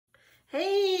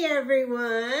Hey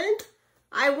everyone!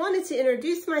 I wanted to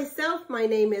introduce myself. My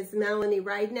name is Melanie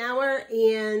Ridenour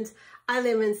and I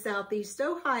live in Southeast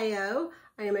Ohio.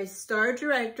 I am a star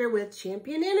director with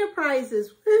Champion Enterprises.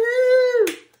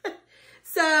 Woohoo!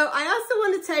 So I also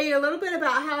want to tell you a little bit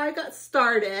about how I got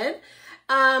started.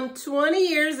 20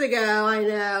 years ago, I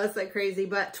know it's like crazy,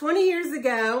 but 20 years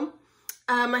ago,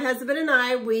 my husband and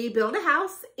I, we built a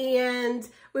house and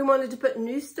we wanted to put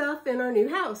new stuff in our new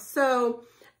house. So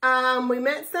we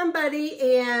met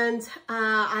somebody and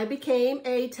I became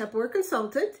a Tupperware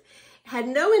consultant. Had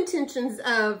no intentions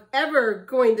of ever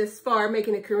going this far,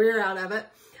 making a career out of it.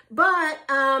 But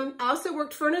I also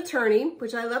worked for an attorney,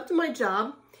 which I loved my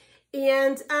job.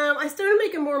 And I started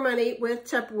making more money with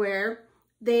Tupperware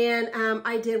than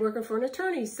I did working for an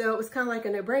attorney. So it was kind of like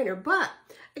a no-brainer. But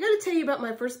I got to tell you about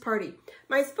my first party.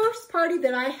 My first party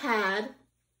that I had,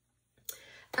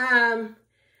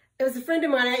 it was a friend of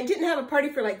mine. I didn't have a party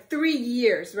for like 3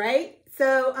 years, right?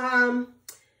 So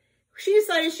she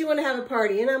decided she wanted to have a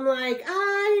party. And I'm like,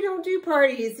 I don't do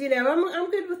parties. You know,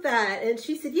 I'm good with that. And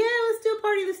she said, yeah, let's do a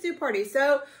party. Let's do a party.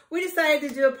 So we decided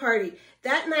to do a party.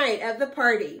 That night at the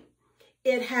party,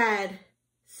 it had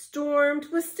stormed,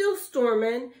 was still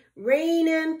storming,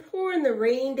 raining, pouring the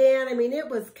rain down. I mean, it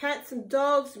was cats and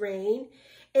dogs rain.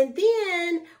 And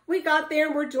then we got there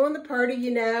and we're doing the party,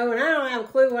 you know, and I don't have a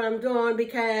clue what I'm doing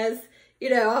because, you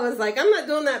know, I was like, I'm not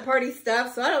doing that party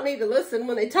stuff, so I don't need to listen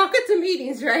when they talk at the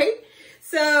meetings, right?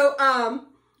 So,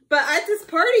 but at this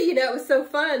party, you know, it was so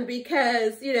fun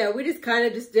because, you know, we just kind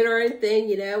of just did our own thing,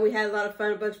 you know, we had a lot of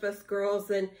fun, a bunch of us girls,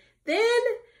 and then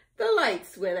the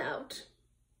lights went out.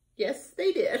 Yes,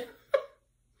 they did.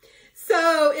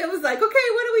 So it was like, okay,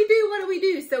 what do we do? What do we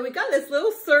do? So we got this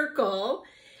little circle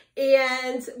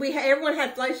and everyone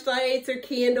had flashlights or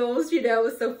candles, you know, it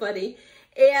was so funny.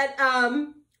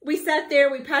 And we sat there,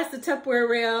 we passed the Tupperware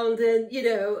around and, you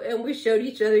know, and we showed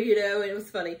each other, you know, and it was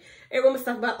funny. Everyone was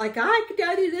talking about like, I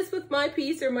do this with my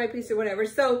piece or whatever.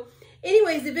 So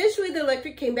anyways, eventually the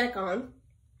electric came back on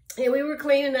and we were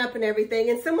cleaning up and everything.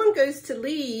 And someone goes to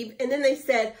leave and then they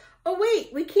said, oh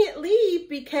wait, we can't leave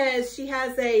because she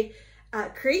has a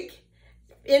creek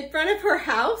in front of her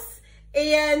house.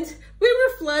 And we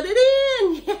were flooded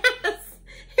in. Yes,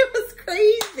 it was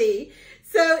crazy.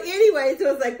 So anyways, it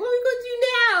was like, what are we going to do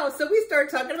now? So we started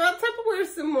talking about Tupperware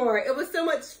some more. It was so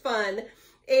much fun.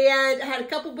 And I had a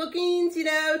couple bookings, you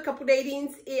know, a couple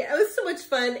datings. It was so much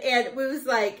fun. And it was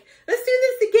like, let's do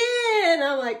this again.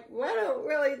 I'm like, well, I don't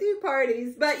really do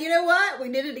parties. But you know what? We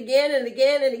did it again and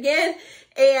again and again.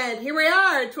 And here we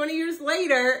are 20 years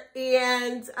later.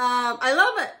 And I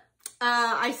love it.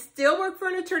 I still work for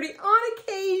an attorney on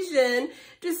occasion,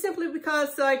 just simply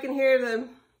because so I can hear the,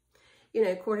 you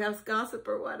know, courthouse gossip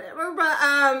or whatever.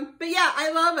 But yeah,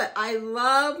 I love it. I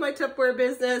love my Tupperware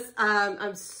business.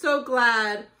 I'm so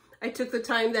glad I took the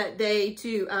time that day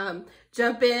to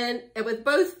jump in and with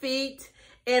both feet.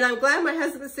 And I'm glad my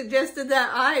husband suggested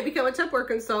that I become a Tupperware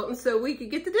consultant so we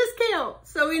could get the discount.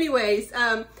 So anyways,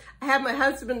 I have my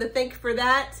husband to thank for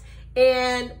that.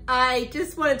 And I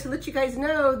just wanted to let you guys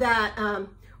know that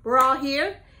we're all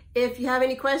here. If you have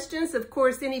any questions, of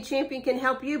course, any champion can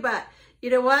help you. But you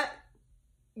know what?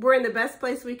 We're in the best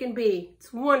place we can be.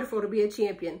 It's wonderful to be a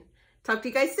champion. Talk to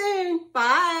you guys soon.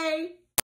 Bye.